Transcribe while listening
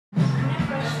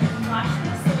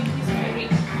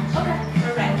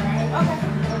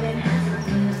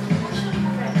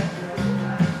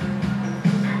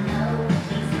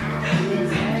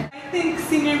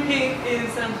cake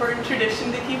is an important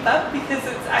tradition to keep up because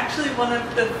it's actually one of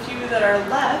the few that are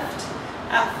left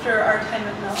after our time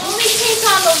at Melbourne. Only cake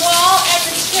on the wall and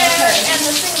the chair and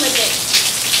the thingamajig.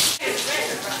 It's very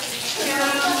surprising. Did you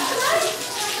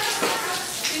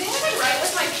have it right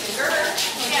with my finger?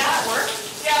 Yeah. Does that work?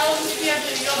 Yeah, I'm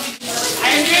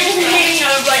doing a painting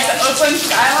of like the Oakland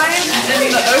skyline and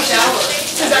the ocean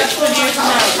because that's the view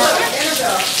from our apartment.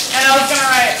 And I was gonna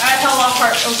write, I held off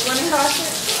our Oakland across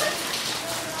it.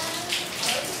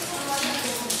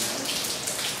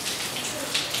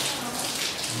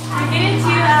 We're gonna do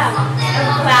a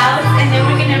cloud and then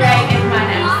we're gonna write in my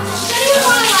name. Does anyone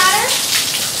want a ladder?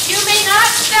 You may not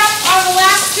step on the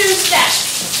last 2 steps.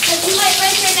 Because you might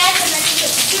break your neck and then you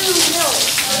get 2 mills.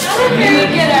 I'm a very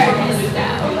good artist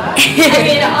now. I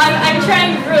mean, I'm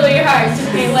trying really hard to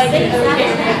be like an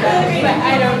okay makeup, but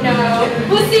I don't know.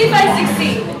 We'll see if I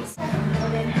succeed.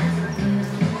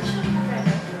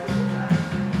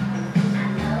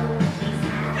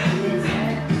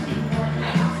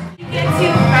 You get to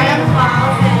write on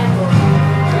walls and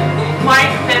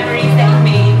mark memories that you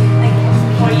made like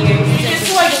 4 years. You get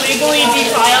to like legally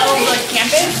defile the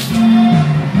campus.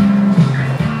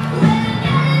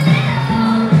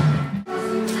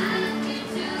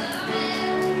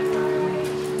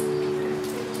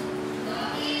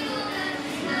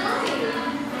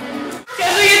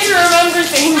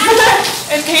 Things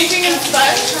and painting and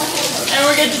such, and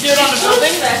we get to do it on a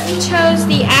building. We chose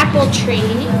the apple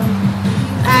tree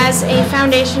as a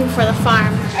foundation for the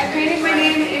farm. I painted my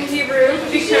name in Hebrew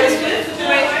because it's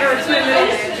my middle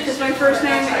name, because my first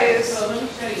name is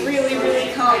really,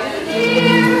 really common.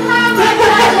 Dear, how much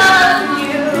I love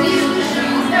you.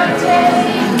 Don't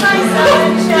take my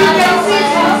sunshine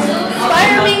away.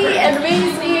 Inspire me and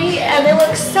amaze me, and they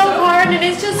work so hard, and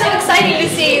it's just so exciting to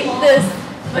see this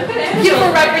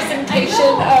beautiful representation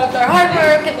of their hard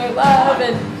work and their love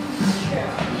and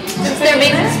just their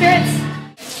amazing spirits.